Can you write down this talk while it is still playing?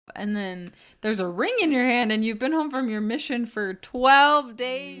and then there's a ring in your hand and you've been home from your mission for 12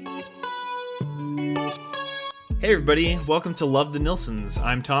 days. Hey everybody, welcome to Love the Nilsons.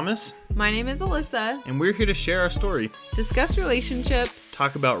 I'm Thomas. My name is Alyssa. And we're here to share our story. Discuss relationships.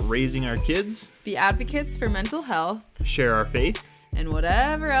 Talk about raising our kids. Be advocates for mental health. Share our faith. And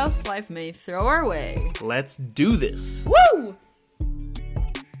whatever else life may throw our way. Let's do this. Woo!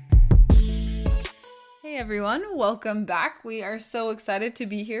 Hey everyone, welcome back. We are so excited to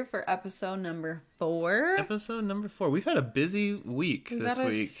be here for episode number 4. Episode number 4. We've had a busy week this week. We've had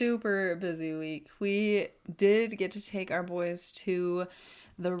a super busy week. We did get to take our boys to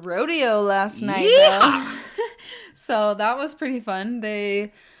the rodeo last night. Yeah! So that was pretty fun. I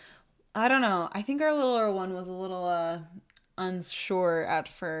don't know. I think our littler one was a little unsure at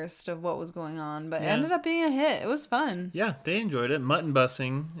first of what was going on, but it ended up being a hit. It was fun. Yeah, they enjoyed it. Mutton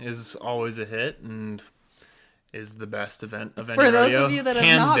busing is always a hit and is the best event of any rodeo. For those of you that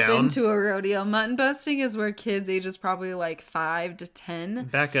have not down. been to a rodeo, mutton busting is where kids ages probably like 5 to 10.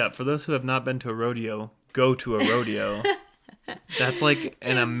 Back up. For those who have not been to a rodeo, go to a rodeo. That's like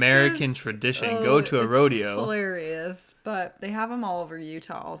an American tradition. Go to a rodeo. Hilarious. But they have them all over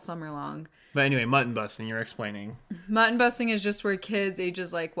Utah all summer long. But anyway, mutton busting, you're explaining. Mutton busting is just where kids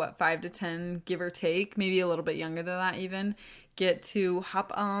ages like, 5 to 10, give or take, maybe a little bit younger than that even, get to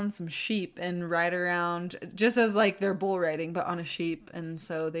hop on some sheep and ride around just as like they're bull riding, but on a sheep. And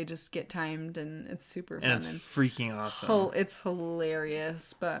so they just get timed and it's super fun. And it's freaking awesome. It's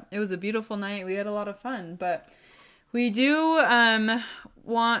hilarious. But it was a beautiful night. We had a lot of fun. But we do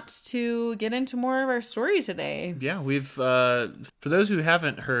want to get into more of our story today. Yeah, we've for those who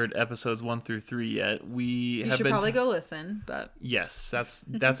haven't heard episodes 1 through 3 yet, you should probably go listen. But yes,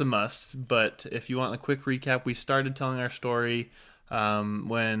 that's a must. But if you want a quick recap, we started telling our story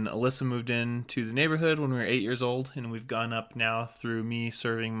when Alyssa moved into the neighborhood when we were 8 years old, and we've gone up now through me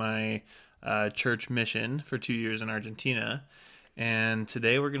serving my church mission for 2 years in Argentina. And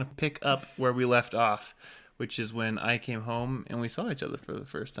today we're gonna pick up where we left off, which is when I came home and we saw each other for the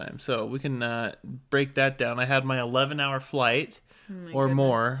first time. So we can break that down. I had my 11-hour flight or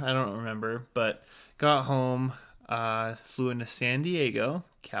more. I don't remember. But got home, flew into San Diego,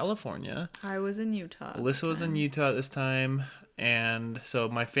 California. I was in Utah. Alyssa was in Utah at this time. And so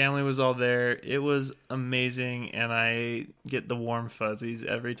my family was all there. It was amazing. And I get the warm fuzzies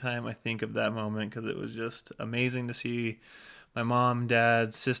every time I think of that moment because it was just amazing to see my mom,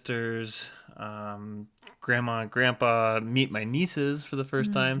 dad, sisters, grandma and grandpa meet my nieces for the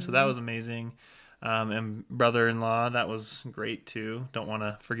first time. So that was amazing. And brother-in-law, that was great too. Don't want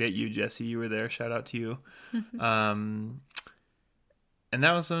to forget you, Jesse. You were there. Shout out to you. And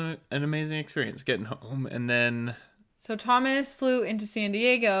that was an amazing experience getting home. And then... So Thomas flew into San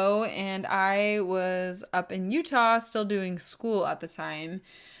Diego and I was up in Utah still doing school at the time.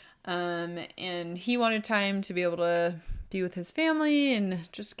 And he wanted time to be able to be with his family and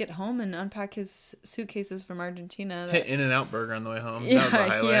just get home and unpack his suitcases from Argentina. Hit In-N-Out Burger on the way home. Yeah, that was a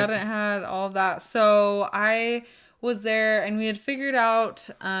highlight. He hadn't had all of that. So I was there and we had figured out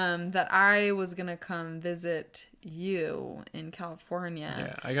that I was going to come visit you in California.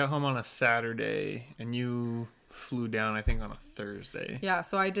 Yeah, I got home on a Saturday and you flew down, I think, on a Thursday. Yeah,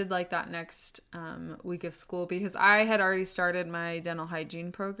 so I did like that next week of school because I had already started my dental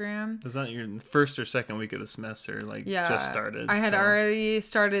hygiene program. Was that your first or second week of the semester? Just started. I had already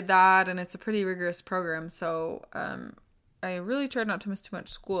started that, and it's a pretty rigorous program. So I really tried not to miss too much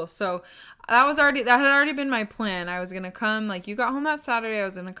school. So that had already been my plan. I was gonna come, like you got home that Saturday. I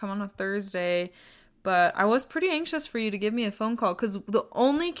was gonna come on a Thursday. But I was pretty anxious for you to give me a phone call because the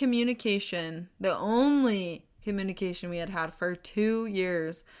only communication we had for 2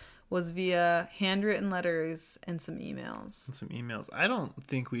 years was via handwritten letters and some emails. I don't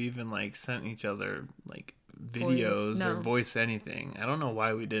think we even sent each other videos or voice anything. I don't know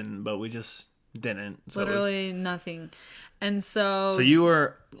why we didn't, but we just didn't. So literally nothing. And so you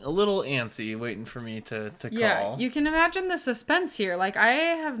were a little antsy waiting for me to call. Yeah, you can imagine the suspense here. I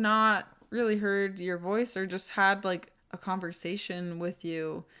have not really heard your voice or just had a conversation with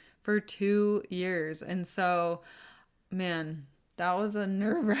you for 2 years. And so, man, that was a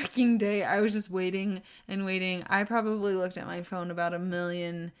nerve-wracking day. I was just waiting and waiting. I probably looked at my phone about 1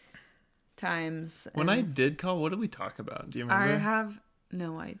 million times. When I did call, what did we talk about? Do you remember? I have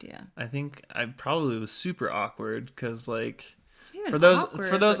no idea. I think I probably was super awkward because for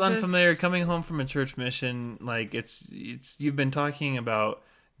those unfamiliar, coming home from a church mission, it's you've been talking about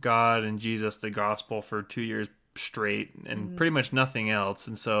God and Jesus, the gospel, for 2 years straight and pretty much nothing else.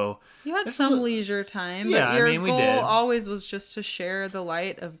 And so you had some leisure time, Yeah, but your I mean, we goal did. always was just to share the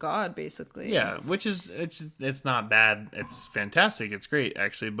light of God, basically. Yeah, which is it's not bad. It's fantastic. It's great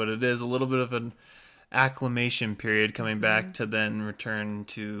actually, but it is a little bit of an acclimation period coming back to then return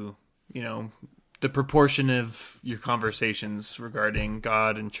to, you know, the proportion of your conversations regarding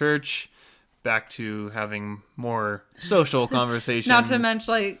God and church back to having more social conversations. Not to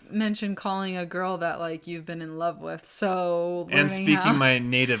mention calling a girl that like you've been in love with. So and speaking my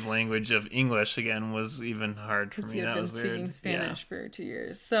native language of English again was even hard for me. You've that been was speaking weird. Spanish for 2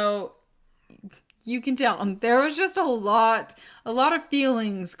 years. So you can tell there was just a lot of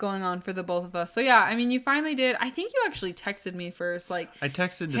feelings going on for the both of us. So yeah, I mean, you finally did. I think you actually texted me first, like I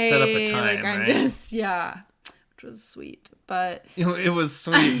texted to hey, set up a time, like I'm right? just which was sweet, but it was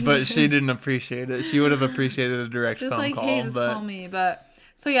sweet, but she didn't appreciate it. She would have appreciated a direct just phone like call. hey, just call me. But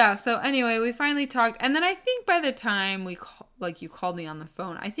so yeah, so anyway, we finally talked, and then I think by the time you called me on the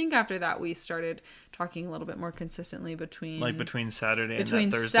phone, I think after that we started talking a little bit more consistently between Saturday and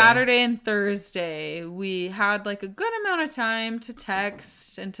Thursday. Saturday and Thursday. We had like a good amount of time to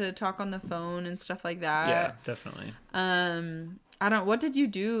text and to talk on the phone and stuff like that. Yeah, definitely. What did you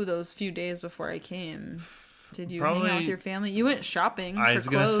do those few days before I came? Did you hang out with your family? You went shopping. I was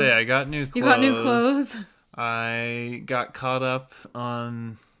going to say, I got new clothes. You got new clothes? I got caught up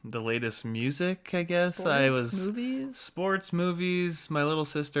on the latest music, I guess. Sports movies. My little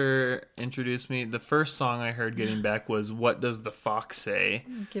sister introduced me. The first song I heard getting back was "What Does the Fox Say?"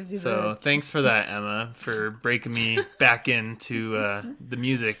 Gives you thanks for that, Emma, for breaking me back into the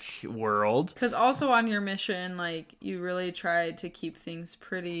music world. Because also on your mission, like you really tried to keep things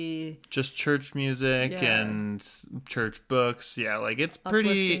pretty just church music and church books. Yeah, like it's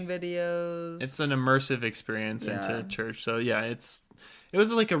pretty uplifting videos. It's an immersive experience into church. So yeah, it was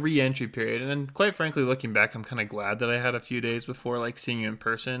like a re-entry period, and then quite frankly, looking back, I'm kind of glad that I had a few days before like seeing you in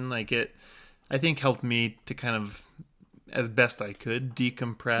person. Like I think helped me to kind of, as best I could,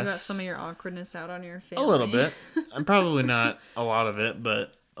 decompress. You got some of your awkwardness out on your family. A little bit. I'm probably not a lot of it,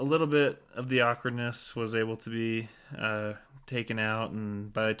 but a little bit of the awkwardness was able to be taken out,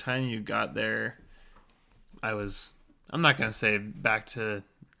 and by the time you got there, I'm not gonna say back to.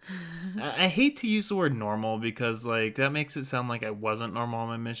 I hate to use the word normal because like that makes it sound like I wasn't normal on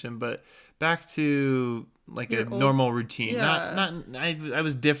my mission, but back to like normal routine. I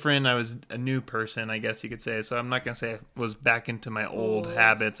was different. I was a new person, I guess you could say. So I'm not gonna say I was back into my old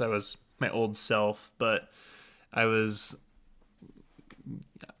habits. I was my old self, but I was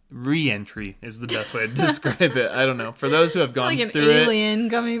re-entry is the best way to describe it. I don't know. For those who have gone like through it, an alien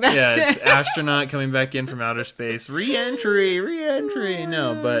coming back. Yeah, it's astronaut coming back in from outer space. Re-entry.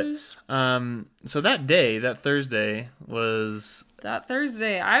 No, but so that day, that Thursday was. That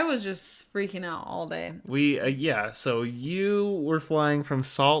Thursday, I was just freaking out all day. So you were flying from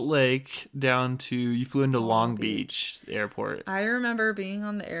Salt Lake down to. You flew into Long Beach Airport. I remember being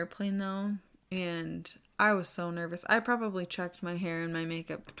on the airplane though, and I was so nervous. I probably checked my hair and my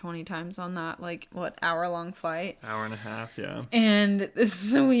makeup 20 times on that, hour-long flight. Hour and a half, yeah. And this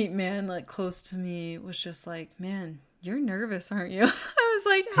sweet man, close to me was just like, man, you're nervous, aren't you? I was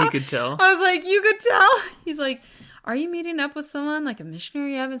like, how? He could tell. I was like, you could tell? He's like, are you meeting up with someone, like a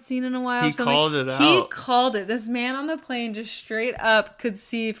missionary you haven't seen in a while? He called it out. He called it. This man on the plane just straight up could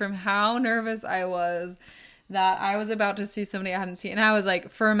see from how nervous I was that I was about to see somebody I hadn't seen. And I was like,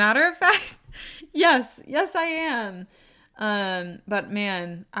 for a matter of fact, yes, I am. But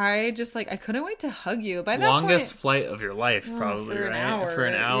man, I just I couldn't wait to hug you. By that longest point, flight of your life, probably, for right? For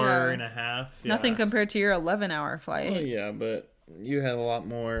an hour and a half. Yeah. Nothing compared to your 11-hour flight. Well, yeah, but you had a lot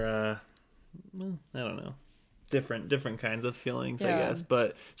more, I don't know. Different kinds of feelings, I guess.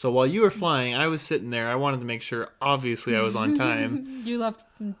 But so while you were flying, I was sitting there. I wanted to make sure, obviously, I was on time. You left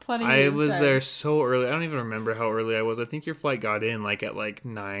plenty of time. I was time. there so early. I don't even remember how early I was. I think your flight got in at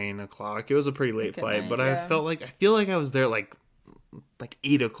 9 o'clock. It was a pretty late flight, but I feel like I was there like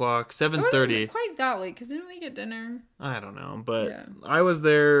 8 o'clock, 7:30. Quite that late, because didn't we get dinner? I don't know, but I was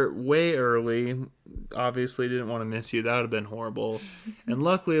there way early. Obviously, didn't want to miss you. That would have been horrible. And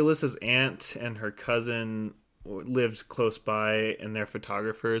luckily, Alyssa's aunt and her cousin lived close by, and they're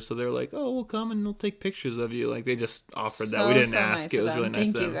photographers, so they're like, oh, we'll come and we'll take pictures of you. They just offered that. We didn't ask. Nice it was really nice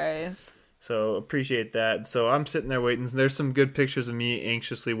of them. Thank you guys. So appreciate that. So I'm sitting there waiting. There's some good pictures of me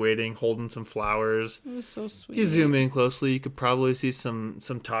anxiously waiting, holding some flowers. It was so sweet. If you zoom in closely, you could probably see some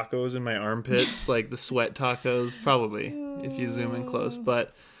tacos in my armpits, like the sweat tacos, probably, if you zoom in close.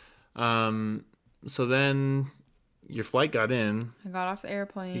 But so then your flight got in. I got off the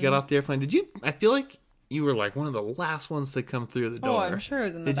airplane. You got off the airplane. Did you? I feel like you were like one of the last ones to come through the Oh, door. I'm sure it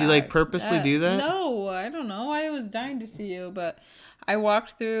was in the Did back. you like purposely do that? No, I don't know. I was dying to see you, but I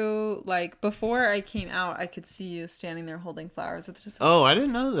walked through, like, before I came out, I could see you standing there holding flowers. It's just Oh, I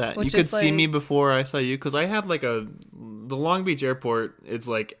didn't know that. You Which could is, see like- me before I saw you because I had like the Long Beach airport. It's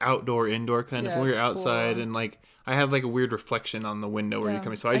like outdoor, indoor kind of. Yeah, When you're it's outside cool. and like I had like a weird reflection on the window where you're Yeah.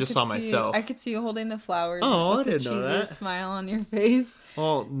 coming. So I just could saw see you- myself. I could see you holding the flowers. Oh, with I the didn't know cheesy that. smile on your face.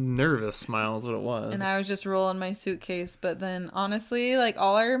 Well, nervous smile is what it was. And I was just rolling my suitcase. But then, honestly, like,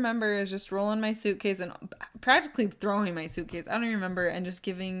 all I remember is just rolling my suitcase and practically throwing my suitcase. I don't even remember. And just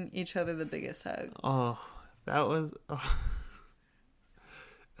giving each other the biggest hug. Oh, that was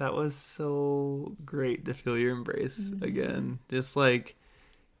that was so great to feel your embrace again. Just like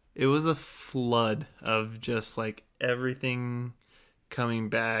it was a flood of just like everything coming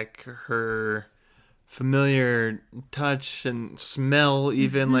back, her familiar touch and smell,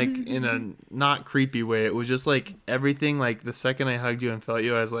 even like in a not creepy way. It was just like everything. Like the second I hugged you and felt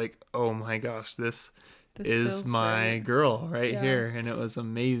you, I was like, oh my gosh, this is feels my right. girl right Yeah. here. And it was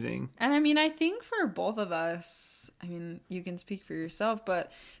amazing. And I mean, I think for both of us, I mean, you can speak for yourself,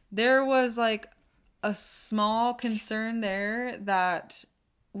 but there was like a small concern there that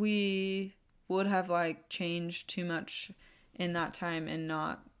we would have like changed too much in that time and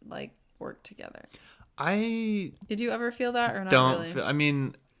not like work together. I Did you ever feel that or not don't really? feel, I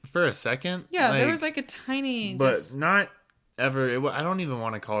mean, for a second. Yeah, there was like a tiny but just not ever. I don't even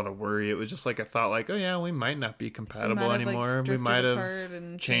want to call it a worry. It was just like a thought, like, oh yeah, we might not be compatible might have, like, anymore. We drifted might have apart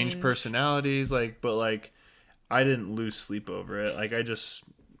and changed changed. personalities, like, but like, I didn't lose sleep over it. Like, I just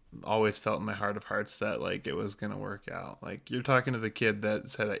always felt in my heart of hearts that like it was gonna work out. Like, you're talking to the kid that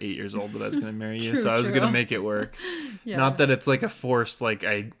said at 8 years old that I was gonna marry you, True, so I was true. gonna make it work. yeah. Not that it's like a force, like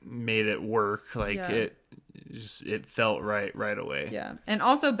I made it work. Like Yeah. it felt right away. Yeah. And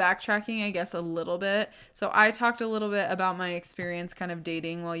also backtracking, I guess, a little bit. So I talked a little bit about my experience kind of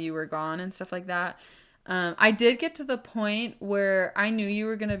dating while you were gone and stuff like that. I did get to the point where I knew you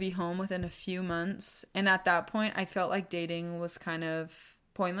were going to be home within a few months. And at that point, I felt like dating was kind of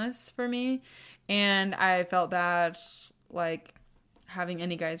pointless for me. And I felt bad, like, having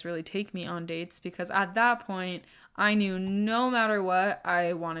any guys really take me on dates because at that point I knew no matter what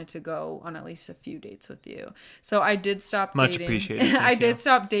I wanted to go on at least a few dates with you. So I did stop Much dating. appreciated. Thank I you. did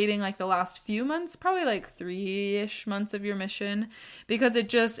stop dating like the last few months, probably like 3-ish months of your mission because it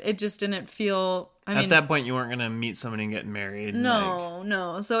just didn't feel At that point, you weren't gonna meet somebody and get married.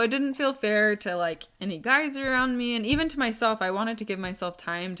 no. So it didn't feel fair to like any guys around me and even to myself. I wanted to give myself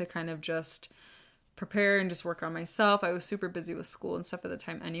time to kind of just prepare and just work on myself. I was super busy with school and stuff at the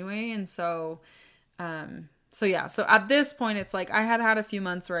time anyway. And so yeah. So at this point, it's like I had a few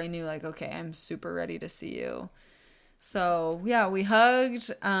months where I knew like, okay, I'm super ready to see you. So yeah, we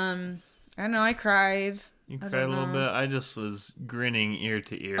hugged. I don't know. I cried. You I cried a don't little know. bit. I just was grinning ear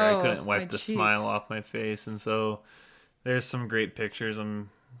to ear. Oh, I couldn't my wipe the cheeks. smile off my face, and so there's some great pictures. I'm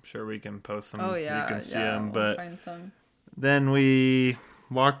sure we can post them. Oh yeah. you can see yeah, them. we'll But find some. then we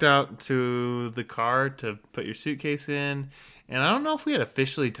walked out to the car to put your suitcase in. And I don't know if we had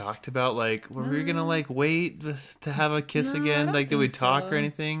officially talked about, like, were we going to, like, wait to have a kiss No, I again? don't Like, did we think talk so. or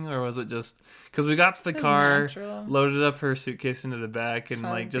anything? Or was it just... Because we got to the It was car, natural. loaded up her suitcase into the back, and,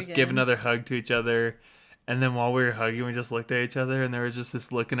 like, Hugged just give again. another hug to each other. And then while we were hugging, we just looked at each other, and there was just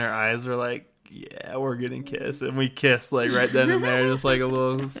this look in our eyes. We're like, yeah, we're getting kissed. And we kissed, like, right then and there, just, like, a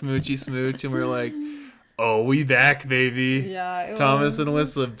little smoochy smooch. And we were like, oh, we back, baby. Yeah. It Thomas and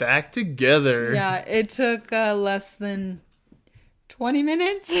was- Alyssa back together. Yeah, it took less than 20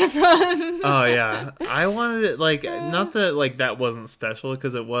 minutes from... Oh yeah, I wanted it like not that like that wasn't special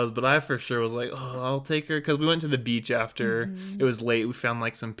because it was, but I for sure was like, oh, I'll take her because we went to the beach after it was late. We found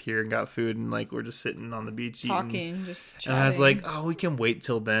like some pier and got food and like we're just sitting on the beach eating. talking, just chatting. And I was like, oh, we can wait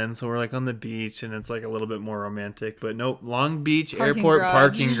till then. So we're like on the beach and it's like a little bit more romantic. But nope, Long Beach Parking Airport garage.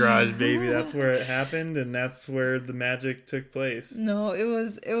 parking garage, baby. That's where it happened and that's where the magic took place. No, it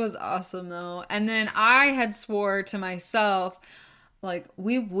was awesome though. And then I had swore to myself, like,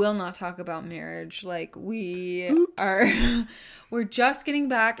 we will not talk about marriage. Like, we're just getting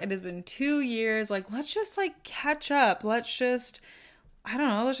back. It has been 2 years. Like, let's just like catch up. Let's just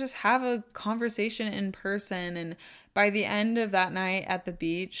have a conversation in person. And by the end of that night at the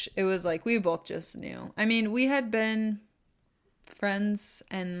beach, it was like we both just knew. I mean, we had been friends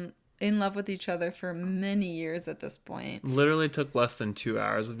and in love with each other for many years at this point. Literally took less than 2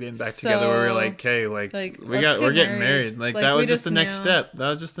 hours of being back together where we were like, okay, like let's we're get getting married. Like that we was just the next knew. step. That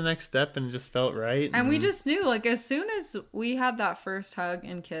was just the next step and it just felt right. And we just knew, like, as soon as we had that first hug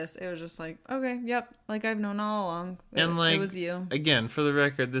and kiss, it was just like, okay, yep, like I've known all along. And like it was you. Again, for the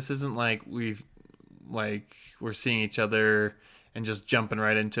record, this isn't like like we're seeing each other and just jumping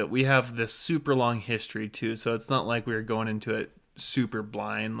right into it. We have this super long history too, so it's not like we were going into it super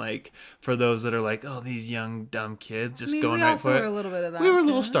blind. Like for those that are like, oh, these young dumb kids just going right for it. We were a little bit of that. We were a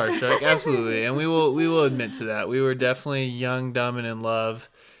little starstruck, absolutely, and we will admit to that. We were definitely young, dumb, and in love,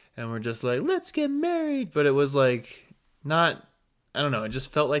 and we're just like, let's get married. But it was like not. I don't know. It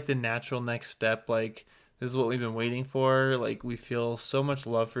just felt like the natural next step. Like, this is what we've been waiting for. Like, we feel so much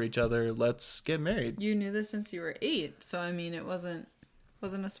love for each other. Let's get married. You knew this since you were 8, so I mean, it wasn't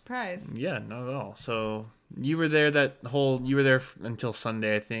a surprise. Yeah, not at all. So you were there you were there until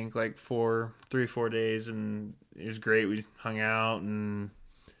Sunday, I think, like 3 or 4 days, and it was great. We hung out and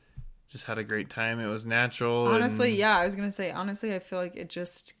just had a great time. It was natural. Honestly, yeah, I was going to say, honestly, I feel like it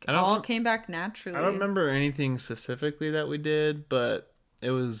just all came back naturally. I don't remember anything specifically that we did, but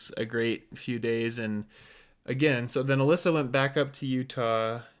it was a great few days. And again, so then Alyssa went back up to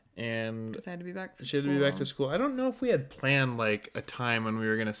Utah, and because I had to be back for she had to be back to school. I don't know if we had planned like a time when we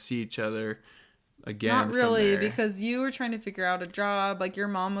were going to see each other again. Not really, because you were trying to figure out a job. Like your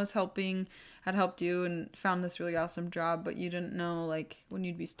mom had helped you and found this really awesome job, but you didn't know like when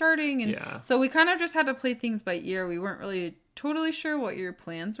you'd be starting. And so we kind of just had to play things by ear. We weren't really totally sure what your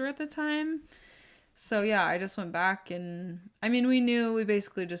plans were at the time. So yeah, I just went back, and I mean, we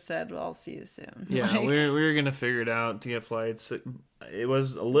basically just said, well, I'll see you soon. Yeah, like, we were going to figure it out to get flights. It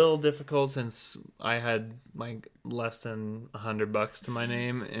was a little difficult since I had like less than $100 to my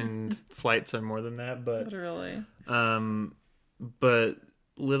name, and flights are more than that, but literally. But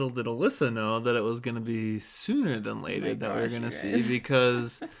little did Alyssa know that it was going to be sooner than later that we were going to see,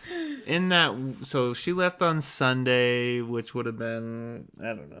 because so she left on Sunday, which would have been, I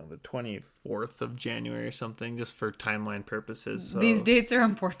don't know, the 24th of January or something, just for timeline purposes. So, these dates are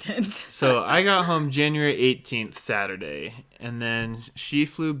important. So I got home January 18th, Saturday, and then she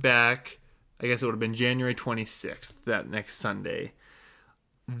flew back, I guess it would have been January 26th, that next Sunday.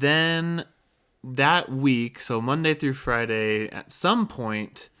 Then that week, so Monday through Friday, at some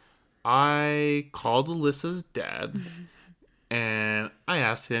point, I called Alyssa's dad, and I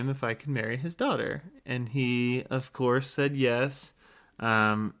asked him if I could marry his daughter. And he, of course, said yes.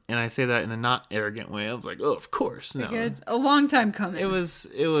 And I say that in a not arrogant way. I was like, oh, of course. No. It's a long time coming. It was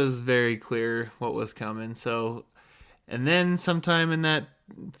very clear what was coming. So, and then sometime in that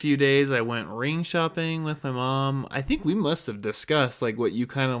few days, I went ring shopping with my mom. I think we must have discussed like what you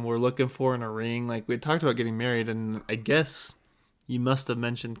kind of were looking for in a ring. Like we talked about getting married, and I guess you must have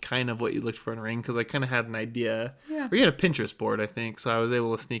mentioned kind of what you looked for in a ring, because I kind of had an idea. Yeah. We had a Pinterest board, I think, so I was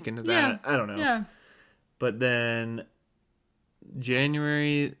able to sneak into that. Yeah. I don't know. Yeah. But then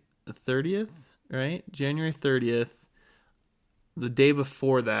January 30th, right? January 30th. The day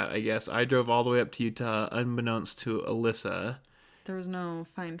before that, I guess, I drove all the way up to Utah, unbeknownst to Alyssa. There was no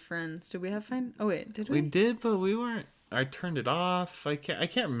Find Friends. Did we have Find? Oh wait, did we? We did, but we weren't. I turned it off. I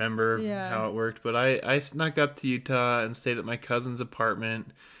can't remember how it worked, but I snuck up to Utah and stayed at my cousin's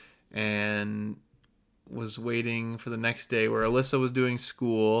apartment and was waiting for the next day, where Alyssa was doing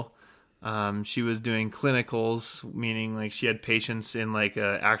school. She was doing clinicals, meaning like she had patients in like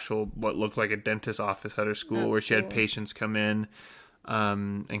a actual what looked like a dentist's office at her school. That's where she had patients come in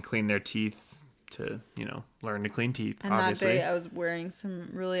and clean their teeth to, learn to clean teeth. And obviously. That day I was wearing some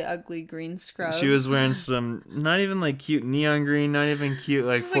really ugly green scrubs. She was wearing some not even like cute neon green, not even cute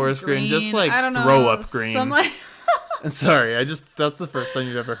like forest green, just like throw up green. Some like sorry, that's the first time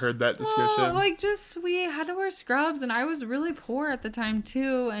you've ever heard that description. Well, we had to wear scrubs, and I was really poor at the time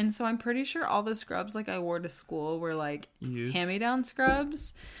too, and so I'm pretty sure all the scrubs like I wore to school were like hand-me-down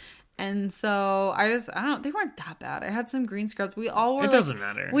scrubs. And so they weren't that bad. I had some green scrubs. We all wore. It doesn't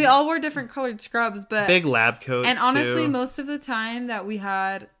matter. We all wore different colored scrubs, but big lab coats. And honestly, most of the time that we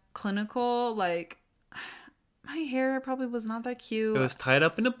had clinical, like my hair probably was not that cute. It was tied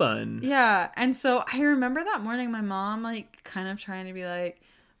up in a bun. Yeah, and so I remember that morning, my mom like kind of trying to be like,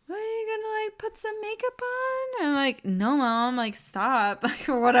 "What, are you gonna like put some makeup on?" And I'm like, "No, mom, like stop," like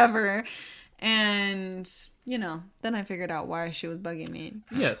or whatever, and. Then I figured out why she was bugging me.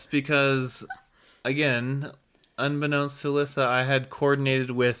 Yes, because, again, unbeknownst to Alyssa, I had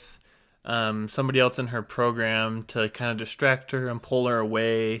coordinated with somebody else in her program to kind of distract her and pull her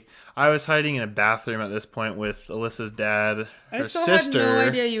away. I was hiding in a bathroom at this point with Alyssa's dad, her sister. I still had no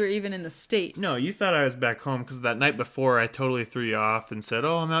idea you were even in the state. No, you thought I was back home because that night before I totally threw you off and said,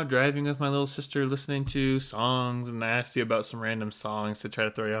 I'm out driving with my little sister listening to songs, and I asked you about some random songs to try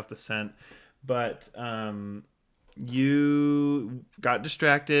to throw you off the scent. But you got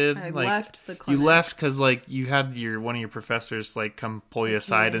distracted. I left the clinic. You left because you had one of your professors come pull you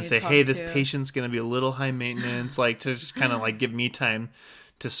aside and say, "Hey, this patient's going to be a little high maintenance," to just kind of give me time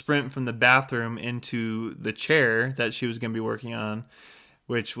to sprint from the bathroom into the chair that she was going to be working on,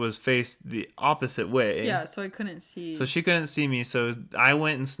 which was faced the opposite way. Yeah, so I couldn't see. So she couldn't see me. So I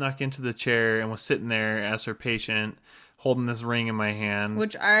went and snuck into the chair and was sitting there as her patient, holding this ring in my hand.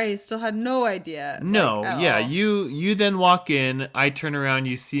 Which I still had no idea. No, like, yeah. all. You then walk in, I turn around,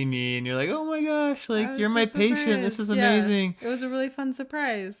 you see me, and you're like, oh my gosh, like, you're my patient. This is amazing. It was a really fun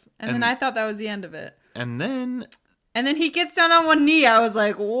surprise. And then I thought that was the end of it. And then he gets down on one knee. I was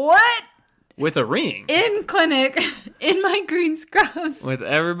like, what? With a ring. In clinic, in my green scrubs. With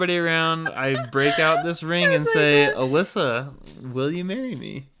everybody around, I break out this ring and say, Alyssa, will you marry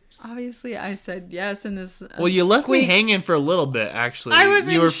me? Obviously, I said yes in this. Well, you left me hanging for a little bit, actually. I was.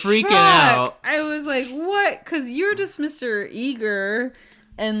 You were freaking out. I was like, "What?" Because you're just Mr. Eager,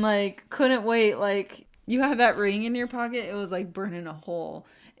 and like couldn't wait. Like you had that ring in your pocket. It was like burning a hole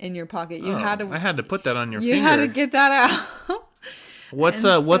in your pocket. You had to. I had to put that on your finger. You had to get that out. What's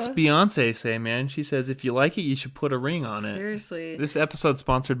Beyonce say, man? She says if you like it, you should put a ring on it. Seriously. This episode's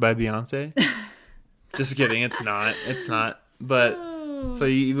sponsored by Beyonce. Just kidding. It's not. It's not. But. So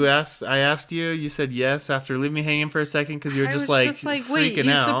I asked you, you said yes after leaving me hanging for a second because you were just like freaking wait,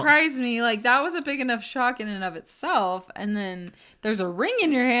 you out. surprised me. Like that was a big enough shock in and of itself. And then there's a ring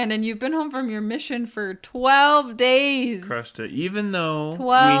in your hand and you've been home from your mission for 12 days. Crushed it. Even though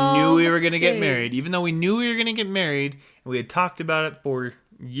we knew we were going to get married. Even though we knew we were going to get married. And we had talked about it for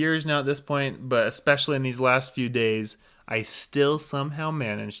years now at this point. But especially in these last few days, I still somehow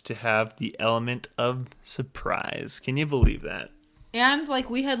managed to have the element of surprise. Can you believe that? And, like,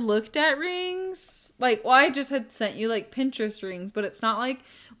 we had looked at rings. Like, well, I just had sent you, like, Pinterest rings. But it's not like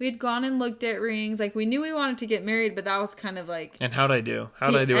we had gone and looked at rings. Like, we knew we wanted to get married. But that was kind of, like... And how'd I do?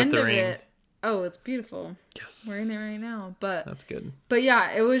 How'd I do with the ring? Oh, it's beautiful. Yes. We're in it right now. But that's good. But,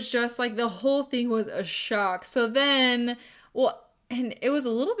 yeah, it was just, like, the whole thing was a shock. So then... Well, and it was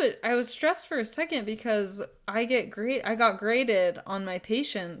a little bit... I was stressed for a second because I got graded on my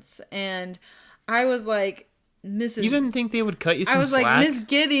patients. And I was, like... You didn't think they would cut you some slack? I was slack? Like Miss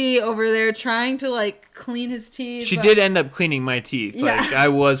Giddy over there trying to like clean his teeth. She did end up cleaning my teeth. Yeah. Like I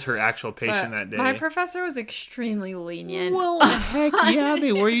was her actual patient that day. My professor was extremely lenient. Well, heck yeah,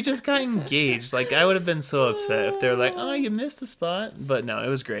 they were. You just got engaged. Like I would have been so upset if they were like, "Oh, you missed a spot." But no, it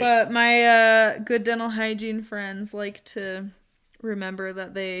was great. But my good dental hygiene friends like to remember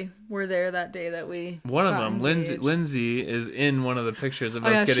that they were there that day that we one of them engaged. Lindsay is in one of the pictures of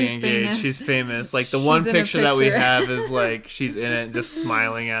us getting engaged. Famous. She's famous. Like the one picture that we have is like she's in it just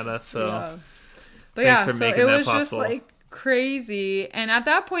smiling at us. So yeah. But thanks yeah, for so making it that was possible. just like crazy. And at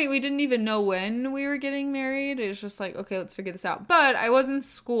that point we didn't even know when we were getting married. It was just like, okay, let's figure this out. But I was in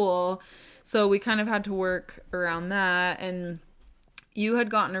school, so we kind of had to work around that. And you had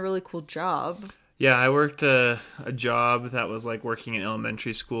gotten a really cool job. Yeah, I worked a job that was like working in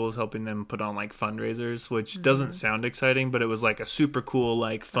elementary schools, helping them put on like fundraisers, which doesn't sound exciting, but it was like a super cool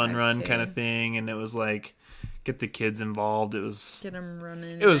like fun run kind of thing, and it was like get the kids involved. It was get them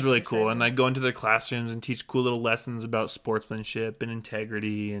running. It was really cool, and I'd go into their classrooms and teach cool little lessons about sportsmanship and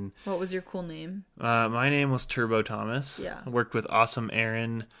integrity. And what was your cool name? My name was Turbo Thomas. Yeah, I worked with Awesome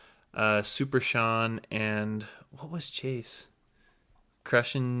Aaron, Super Sean, and what was Chase?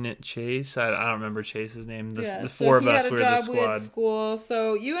 Crushing It Chase. I don't remember Chase's name. The four of us were the squad. We had school,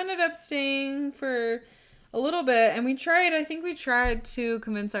 so you ended up staying for a little bit, and we tried to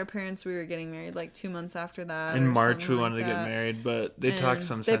convince our parents we were getting married like 2 months after that. In March we wanted to get married, but they talked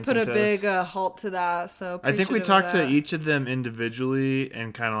some sense into us. They put a big halt to that, so I think we talked to each of them individually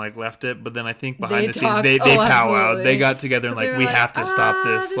and kind of like left it, but then I think behind the scenes they powwowed. They got together and like, we have to stop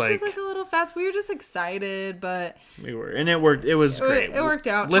this. This is like a little fast. We were just excited, but we were, and it worked. It was great. It worked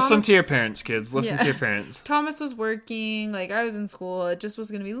out. Listen to your parents, kids. Listen to your parents. Thomas was working, like I was in school. It just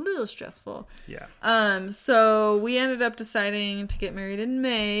was going to be a little stressful. Yeah. So we ended up deciding to get married in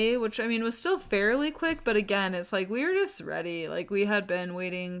May, which I mean was still fairly quick, but again, it's like we were just ready. Like we had been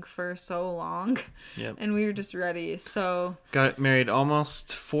waiting for so long, and we were just ready. So got married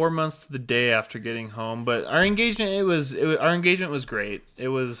almost 4 months to the day after getting home, but our engagement our engagement was great. It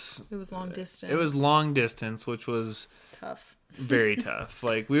was long distance. It was long distance, which was tough. Very tough.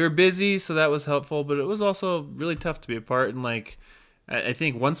 Like we were busy, so that was helpful, but it was also really tough to be apart. And like I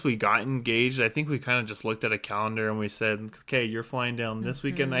think once we got engaged, I think we kind of just looked at a calendar and we said, okay, you're flying down this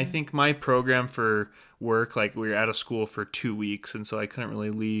weekend. I think my program for work, like we were out of school for 2 weeks, and so I couldn't really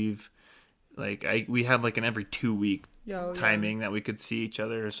leave. Like we had like an every 2 week timing that we could see each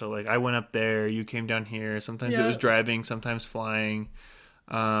other. So like I went up there, you came down here. Sometimes it was driving, sometimes flying.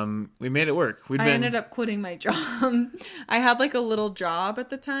 We made it work. I ended up quitting my job. I had like a little job at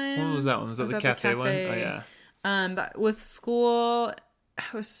the time. What was that one? Was that the cafe one? Oh yeah. But with school,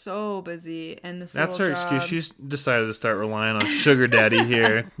 I was so busy, and this That's little her job. excuse. She decided to start relying on sugar daddy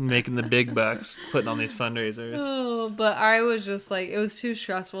here, making the big bucks, putting on these fundraisers. Oh, but I was just like, it was too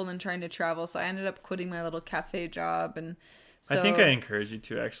stressful than trying to travel, so I ended up quitting my little cafe job, and so I think I encourage you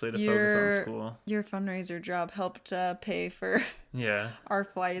to actually to focus on school. Your fundraiser job helped pay for Yeah, our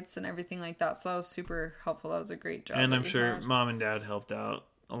flights and everything like that, so that was super helpful. That was a great job. and that I'm you sure had. Mom and Dad helped out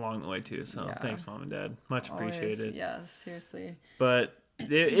along the way too. So Yeah. thanks, Mom and Dad, much Always, appreciated. yes, seriously. But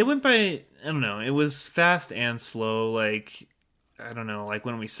it went by. I don't know. It was fast and slow. Like I don't know. Like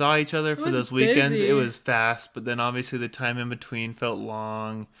when we saw each other for was those weekends, busy. it was fast. But then obviously the time in between felt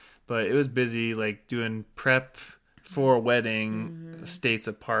long. But it was busy. Like doing prep for a wedding states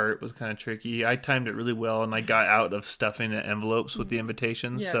apart was kind of tricky. I timed it really well, and I got out of stuffing the envelopes with the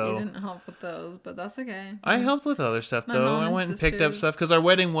invitations. Yeah, so you didn't help with those, but that's okay. I helped with other stuff My though. mom I and went and picked up sisters. stuff because our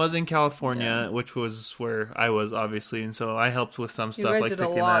wedding was in California, Yeah. which was where I was obviously, and so I helped with some You stuff guys like did a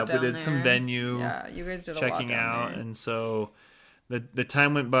picking lot up. We down did some there. venue Yeah, you guys did a checking lot down out, there. and so the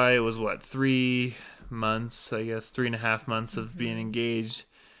time went by. It was what 3 months, I guess, 3.5 months of being engaged.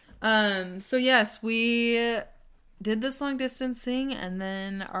 So yes, we did this long distance thing, and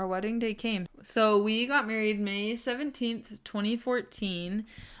then our wedding day came. So we got married May 17th, 2014.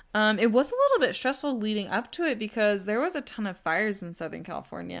 It was a little bit stressful leading up to it because there was a ton of fires in Southern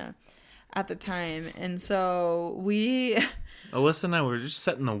California at the time. And so we Alyssa and I were just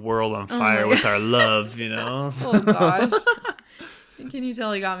setting the world on my fire with God. our love, you know. Oh gosh. Can you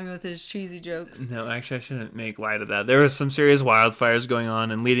tell he got me with his cheesy jokes? No, actually, I shouldn't make light of that. There was some serious wildfires going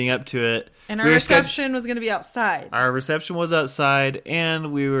on, and leading up to it, And our we were reception was going to be outside. Our reception was outside,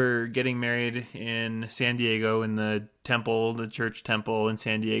 and we were getting married in San Diego in the temple, the church temple in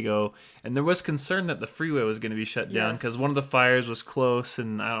San Diego. And there was concern that the freeway was going to be shut down Yes. because one of the fires was close,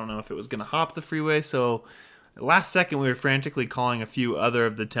 and I don't know if it was going to hop the freeway. So last second, we were frantically calling a few other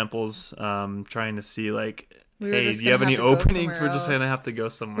of the temples, trying to see like, We were hey, just do you have gonna any have to go openings? somewhere We're just else. going to have to go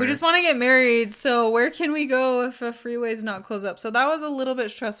somewhere. We just want to get married, so where can we go if a freeway's not closed up? So that was a little bit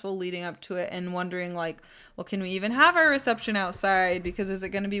stressful leading up to it and wondering, like, well, can we even have our reception outside? Because is it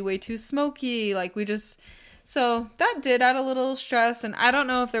going to be way too smoky? Like, so that did add a little stress, and I don't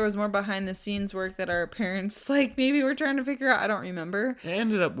know if there was more behind the scenes work that our parents, like, maybe were trying to figure out. I don't remember. It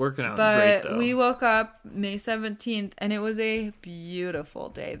ended up working out But great, though. we woke up May 17th, and it was a beautiful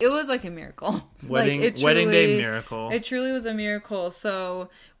day. It was like a miracle. Wedding day miracle. It truly was a miracle.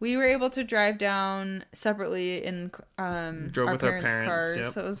 So we were able to drive down separately in Drove our with our parents' parents, cars. yep.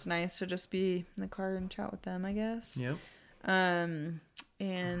 So it was nice to just be in the car and chat with them, I guess. Yep.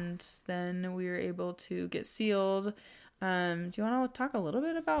 And then we were able to get sealed. Do you want to talk a little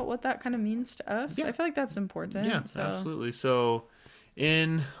bit about what that kind of means to us? Yeah. I feel like that's important. Yeah, so. absolutely. So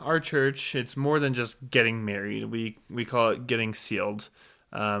in our church, it's more than just getting married. We call it getting sealed,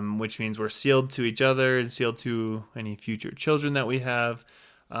 which means we're sealed to each other and sealed to any future children that we have.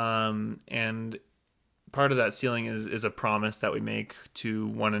 And part of that sealing is a promise that we make to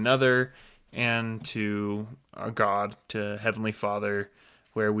one another and to our God, to Heavenly Father,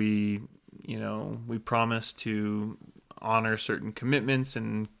 where we promise to honor certain commitments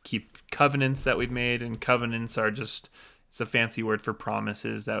and keep covenants that we've made. And covenants are just, it's a fancy word for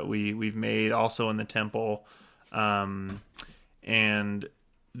promises that we've made also in the temple. And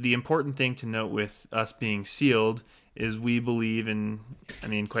the important thing to note with us being sealed is we believe in, I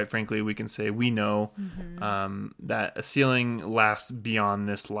mean, quite frankly, we can say we know that a sealing lasts beyond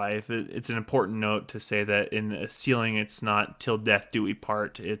this life. It's an important note to say that in a sealing, it's not till death do we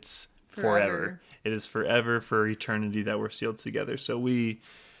part. It's forever. It is forever, for eternity, that we're sealed together. So we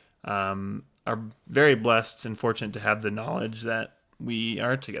are very blessed and fortunate to have the knowledge that we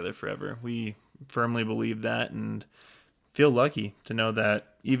are together forever. We firmly believe that and feel lucky to know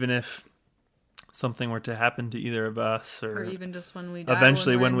that even if something were to happen to either of us, or even just when we die,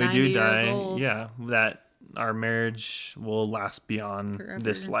 eventually when we're we do 90 years die, old. yeah, that our marriage will last beyond Forever.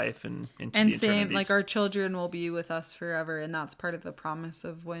 this life and into And the same, eternities. like, our children will be with us forever, and that's part of the promise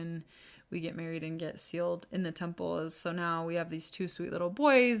of when we get married and get sealed in the temple. Is so now we have these two sweet little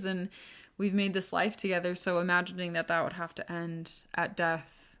boys, and we've made this life together. So imagining that would have to end at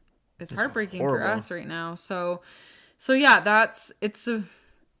death is heartbreaking for horrible. us right now. So yeah, it's a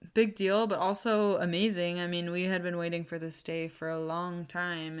big deal, but also amazing. I mean, we had been waiting for this day for a long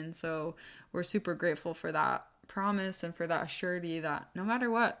time, and so we're super grateful for that promise and for that surety that no matter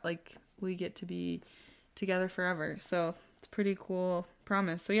what, like, we get to be together forever. So it's a pretty cool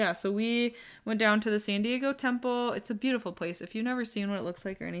promise. So yeah, so we went down to the San Diego temple. It's a beautiful place. If you've never seen what it looks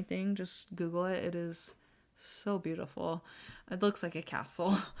like or anything, just Google it. It is so beautiful. It looks like a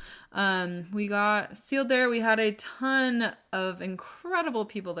castle. We got sealed there. We had a ton of incredible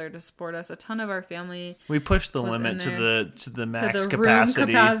people there to support us. A ton of our family. We pushed the limit to the max to the capacity. Room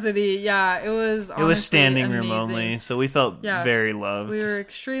capacity. Yeah, it was honestly it was standing amazing. room only, so we felt very loved. We were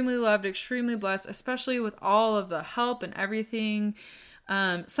extremely loved, extremely blessed, especially with all of the help and everything.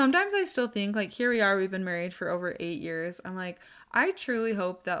 Sometimes I still think, like, here we are, we've been married for over 8 years. I'm like, I truly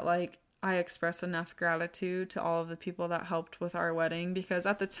hope that, like, I express enough gratitude to all of the people that helped with our wedding, because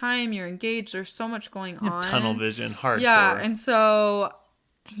at the time you're engaged, there's so much going on. Tunnel vision, hardcore. Yeah, and so,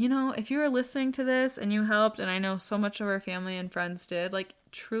 you know, if you are listening to this and you helped, and I know so much of our family and friends did, like,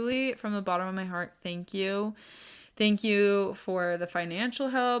 truly, from the bottom of my heart, thank you. Thank you for the financial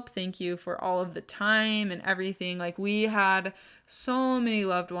help. Thank you for all of the time and everything. Like, we had so many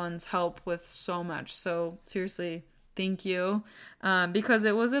loved ones help with so much. So seriously, thank you. Because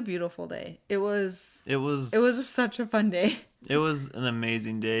it was a beautiful day. It was such a fun day. It was an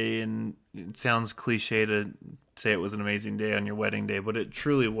amazing day, and it sounds cliche to say it was an amazing day on your wedding day, but it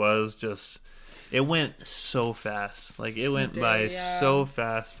truly was. Just, it went so fast. Like, it went by so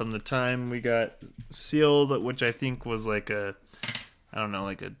fast from the time we got sealed, which I think was like a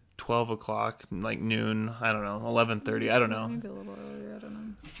 12 o'clock, like noon, I don't know, 11:30, I don't know. Maybe a little earlier, I don't know.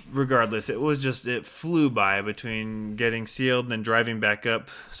 Regardless, it flew by between getting sealed and then driving back up.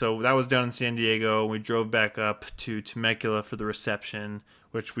 So that was down in San Diego. We drove back up to Temecula for the reception,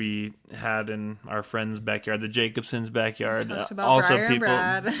 which we had in our friend's backyard, the Jacobsons' backyard. Talked about Brian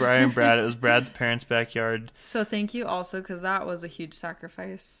and Brad. It was Brad's parents' backyard. So thank you also, because that was a huge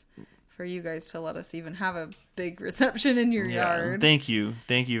sacrifice for you guys to let us even have a big reception in your yard. Thank you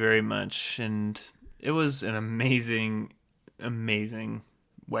very much. And it was an amazing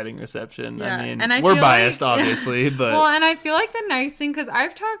wedding reception. Yeah. I mean, and we're biased, obviously, but well, and I feel like the nice thing, because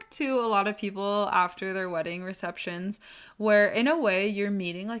I've talked to a lot of people after their wedding receptions, where in a way you're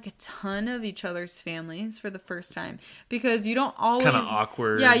meeting like a ton of each other's families for the first time, because you don't always, kind of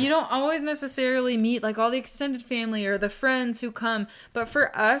awkward. Yeah, you don't always necessarily meet like all the extended family or the friends who come. But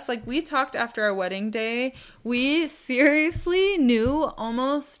for us, like, we talked after our wedding day, we seriously knew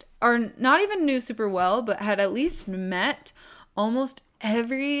almost, or not even knew super well, but had at least met almost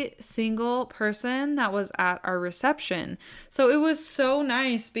every single person that was at our reception. So it was so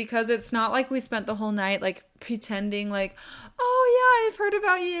nice, because it's not like we spent the whole night like pretending like, oh yeah, I've heard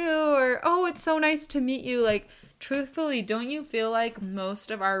about you, or oh, it's so nice to meet you. Like, truthfully, don't you feel like most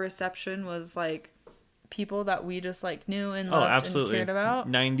of our reception was like people that we just like knew and loved and cared about?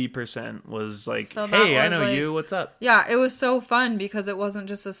 90% was like, so hey, I know like, you, what's up? Yeah, it was so fun, because it wasn't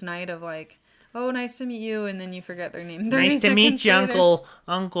just this night of like, oh, nice to meet you, and then you forget their name. Nice to meet you,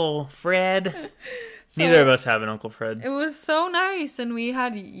 Uncle Fred. So, neither of us have an Uncle Fred. It was so nice, and we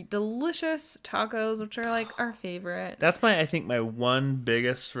had delicious tacos, which are like our favorite. That's I think my one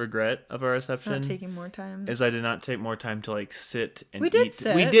biggest regret of our reception. It's not taking more time. Is I did not take more time to like sit and eat.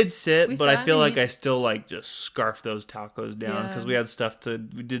 We did sit, but I feel like I still like just scarfed those tacos down, because we had stuff we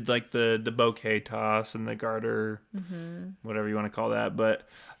did like the bouquet toss and the garter, whatever you want to call that, but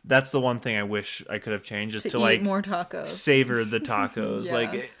that's the one thing I wish I could have changed, is to eat like more tacos, savor the tacos. Yeah.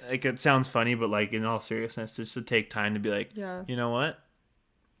 Like it sounds funny, but like in all seriousness, just to take time to be like, you know what?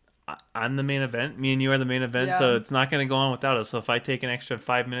 I'm the main event. Me and you are the main event, so it's not going to go on without us. So if I take an extra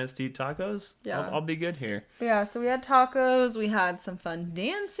 5 minutes to eat tacos, I'll be good here. Yeah, so we had tacos. We had some fun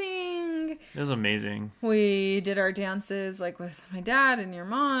dancing. It was amazing. We did our dances like with my dad and your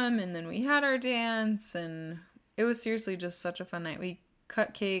mom, and then we had our dance, and it was seriously just such a fun night. We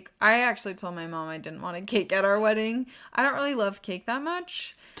cut cake. I actually told my mom I didn't want a cake at our wedding. I don't really love cake that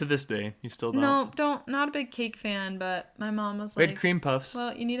much. To this day, you still don't? No, not a big cake fan, but my mom was we like... had cream puffs.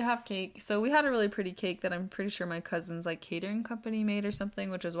 Well, you need to have cake. So we had a really pretty cake that I'm pretty sure my cousin's like catering company made or something,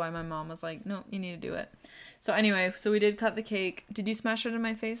 which is why my mom was like, no, you need to do it. So anyway, so we did cut the cake. Did you smash it in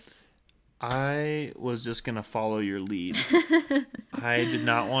my face? I was just going to follow your lead. I did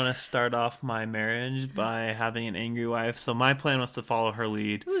not want to start off my marriage by having an angry wife, so my plan was to follow her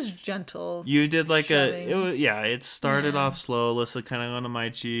lead. It was gentle. You did like it started off slow. Alyssa kind of went on my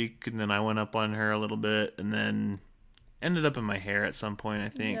cheek, and then I went up on her a little bit, and then ended up in my hair at some point, I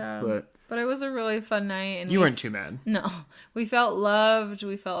think. Yeah. But it was a really fun night. And you weren't too mad. No. We felt loved.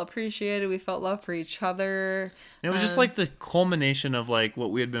 We felt appreciated. We felt love for each other. And it was just like the culmination of like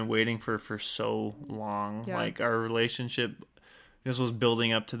what we had been waiting for so long. Yeah. Like our relationship just was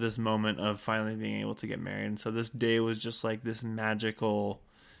building up to this moment of finally being able to get married. And so this day was just like this magical,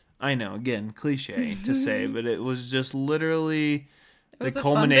 I know, again, cliche to say, but it was just literally the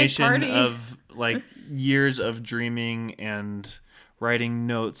culmination of like years of dreaming and writing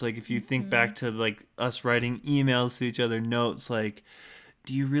notes. Like if you think back to like us writing emails to each other, notes like,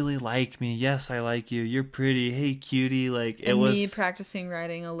 do you really like me? Yes, I like you. You're pretty. Hey, cutie. Like it and was me practicing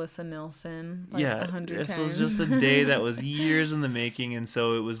writing Alyssa Nilsson like 100 this times. was just a day that was years in the making, and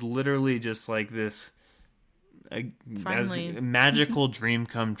so it was literally just like this Finally. magical dream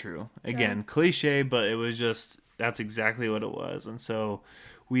come true. Again, cliche, but it was just that's exactly what it was. And so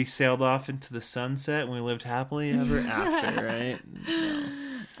we sailed off into the sunset and we lived happily ever after, right?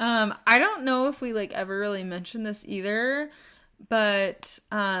 No. I don't know if we like ever really mentioned this either, but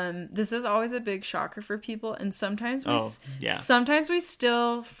this is always a big shocker for people, and sometimes sometimes we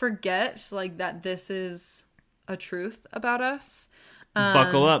still forget like that this is a truth about us.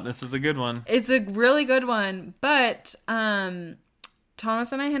 Buckle up, this is a good one. It's a really good one, but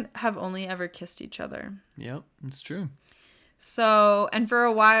Thomas and I have only ever kissed each other. Yep, it's true. So, and for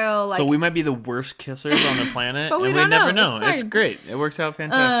a while, like... So we might be the worst kissers on the planet, but we never know. know. It's great. It works out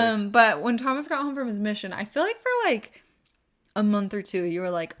fantastic. But when Thomas got home from his mission, I feel like for like a month or two, you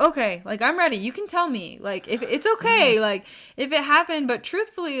were like, okay, like I'm ready. You can tell me. Like, if it's okay, like if it happened. But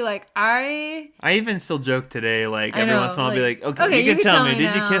truthfully, like I even still joke today, like every once in a while I'll be like, okay, you can tell me.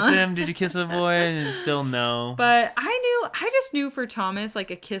 Did you kiss him? Did you kiss a boy? And it's still no. But I just knew for Thomas, like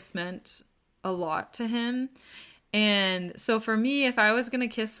a kiss meant a lot to him. And so for me, if I was going to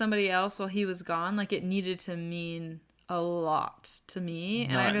kiss somebody else while he was gone, like it needed to mean a lot to me.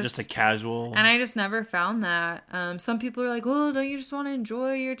 And not just a casual. And I just never found that. Some people are like, oh, don't you just want to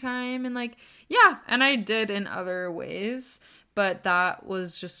enjoy your time? And like, yeah. And I did in other ways, but that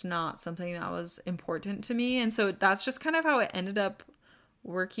was just not something that was important to me. And so that's just kind of how it ended up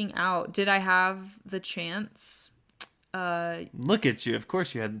working out. Did I have the chance? Look at you. Of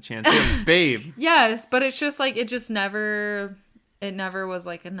course you had the chance. Babe. Yes, but it's just like it never was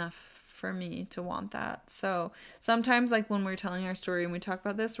like enough for me to want that. So sometimes like when we're telling our story and we talk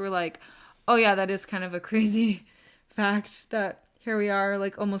about this, we're like, oh yeah, that is kind of a crazy fact that here we are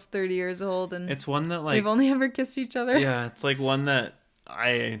like almost 30 years old and it's one that like we've only ever kissed each other. Yeah, it's like one that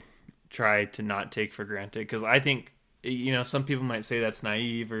I try to not take for granted, because I think, you know, some people might say that's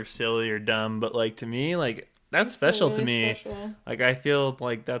naive or silly or dumb, but like to me, like that's special to me. Special. Like I feel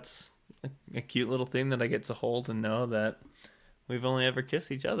like that's a cute little thing that I get to hold and know that we've only ever kissed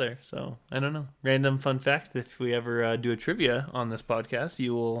each other. So I don't know. Random fun fact: if we ever do a trivia on this podcast,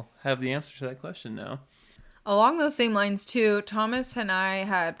 you will have the answer to that question now. Along those same lines too, Thomas and I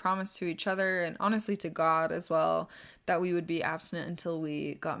had promised to each other and honestly to God as well that we would be abstinent until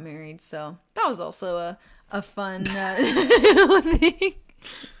we got married. So that was also a fun thing.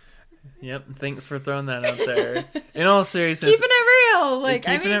 Yep, thanks for throwing that out there. In all seriousness, keeping it real, like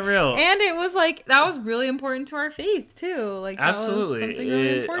keeping it real, and it was like that was really important to our faith too. Like absolutely, that was something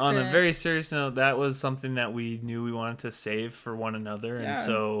really important. On a very serious note, that was something that we knew we wanted to save for one another, and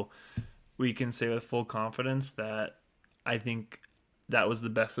so we can say with full confidence that I think that was the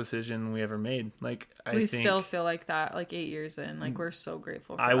best decision we ever made. Like we still feel like that, like 8 years in, like we're so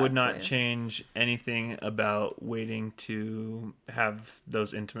grateful for I would not change anything about waiting to have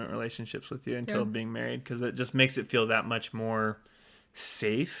those intimate relationships with you until being married, because it just makes it feel that much more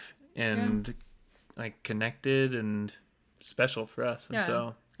safe and like connected and special for us. And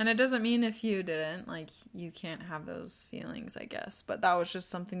so, and it doesn't mean if you didn't, like you can't have those feelings, I guess, but that was just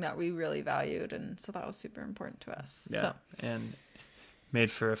something that we really valued, and so that was super important to us. And made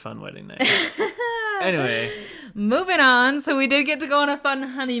for a fun wedding night. Anyway. Moving on. So we did get to go on a fun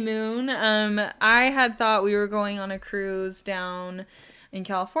honeymoon. I had thought we were going on a cruise down in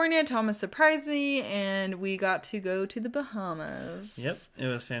California. Thomas surprised me, and we got to go to the Bahamas. Yep. It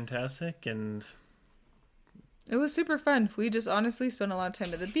was fantastic, and it was super fun. We just honestly spent a lot of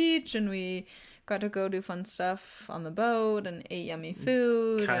time at the beach, and we got to go do fun stuff on the boat and ate yummy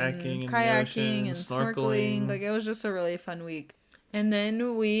food. Kayaking and snorkeling. Like it was just a really fun week. And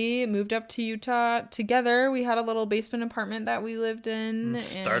then we moved up to Utah together. We had a little basement apartment that we lived in.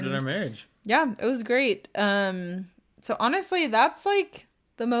 Started our marriage. Yeah, it was great. So honestly, that's like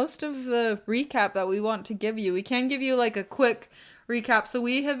the most of the recap that we want to give you. We can give you like a quick recap. So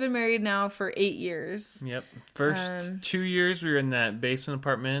we have been married now for 8 years. Yep. First 2 years we were in that basement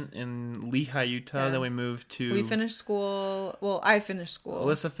apartment in Lehi, Utah. Then we moved to... We finished school. Well, I finished school.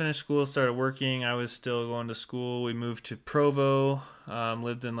 Alyssa finished school, started working. I was still going to school. We moved to Provo.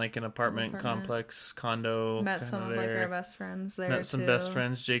 Lived in like an apartment complex, condo. Met some of like our best friends there. Met some best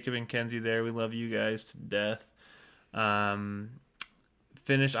friends, Jacob and Kenzie there. We love you guys to death.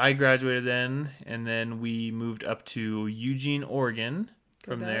 I graduated then, and then we moved up to Eugene, Oregon.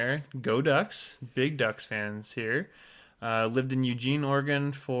 From there, go Ducks! Big Ducks fans here. Lived in Eugene,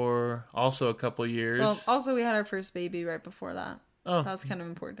 Oregon for also a couple years. Well, also we had our first baby right before that. Oh, That was kind of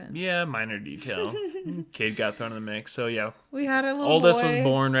important. yeah, minor detail. Kid got thrown in the mix. So yeah, We had a little oldest boy. was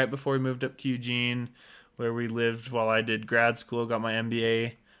born right before we moved up to Eugene, where we lived while I did grad school. Got my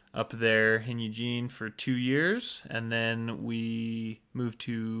MBA up there in Eugene for 2 years, and then we moved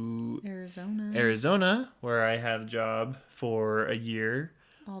to Arizona, where I had a job for a year.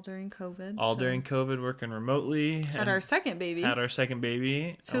 All during COVID. During COVID, working remotely. Had our second baby.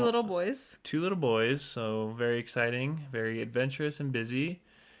 Two little boys. 2 little boys, so very exciting, very adventurous and busy.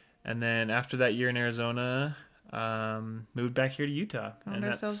 And then after that year in Arizona, moved back here to Utah. Found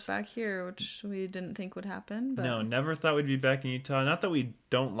ourselves back here, which we didn't think would happen. But no, never thought we'd be back in Utah. Not that we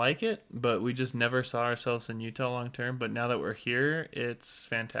don't like it, but we just never saw ourselves in Utah long term. But now that we're here, it's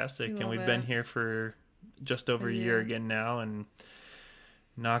fantastic. And we've been here for just over a year again now. And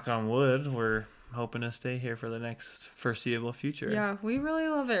knock on wood, we're hoping to stay here for the next foreseeable future. Yeah, we really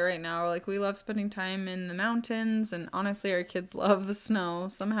love it right now. Like, we love spending time in the mountains, and honestly, our kids love the snow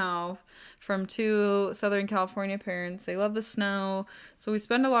somehow. From 2 Southern California parents, they love the snow, so we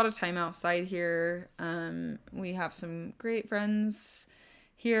spend a lot of time outside here. We have some great friends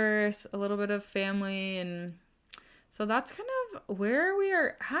here, a little bit of family, and so that's kind of where we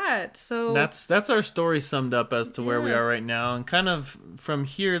are at. So that's our story summed up as to where we are right now. And kind of from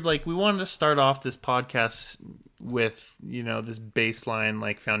here, like, we wanted to start off this podcast with, this baseline,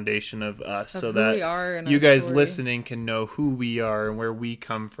 like, foundation of us, so that you guys listening can know who we are and where we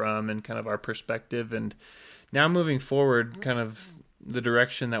come from and kind of our perspective. And now moving forward, kind of the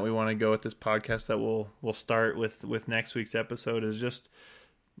direction that we want to go with this podcast that we'll start with next week's episode is just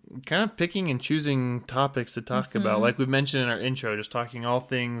kind of picking and choosing topics to talk about. Like we mentioned in our intro, just talking all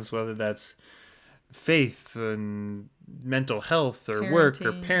things, whether that's faith and mental health or work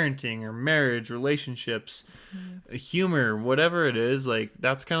or parenting or marriage, relationships, humor, whatever it is. Like,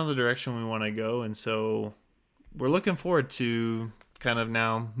 that's kind of the direction we want to go. And so we're looking forward to kind of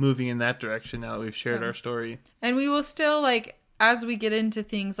now moving in that direction now that we've shared our story. And we will still, like, as we get into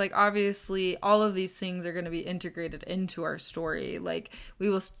things, like, obviously all of these things are going to be integrated into our story. Like,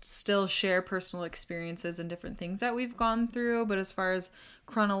 we will still share personal experiences and different things that we've gone through, but as far as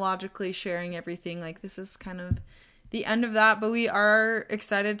chronologically sharing everything, like, this is kind of the end of that. But we are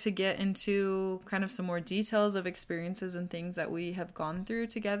excited to get into kind of some more details of experiences and things that we have gone through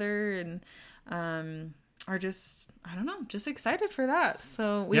together, and are just, I don't know, just excited for that.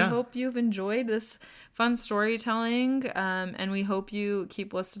 So we hope you've enjoyed this fun storytelling, and we hope you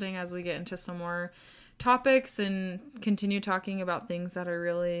keep listening as we get into some more topics and continue talking about things that are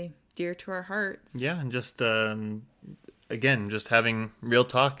really dear to our hearts. Yeah, and just again, just having real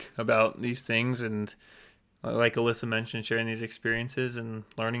talk about these things, and like Alyssa mentioned, sharing these experiences and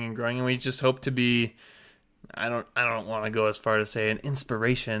learning and growing. And we just hope to be, I don't want to go as far to say an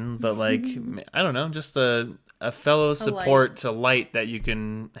inspiration, but like, I don't know, just a fellow support, a light that you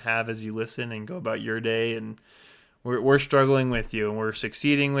can have as you listen and go about your day. And we're struggling with you, and we're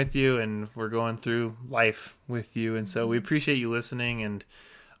succeeding with you, and we're going through life with you. And so we appreciate you listening, and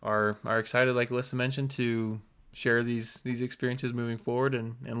are excited, like Alyssa mentioned, to share these experiences moving forward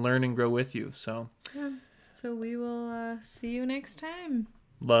and learn and grow with you. So we will see you next time.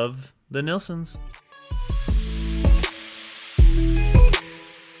 Love the Nilsons.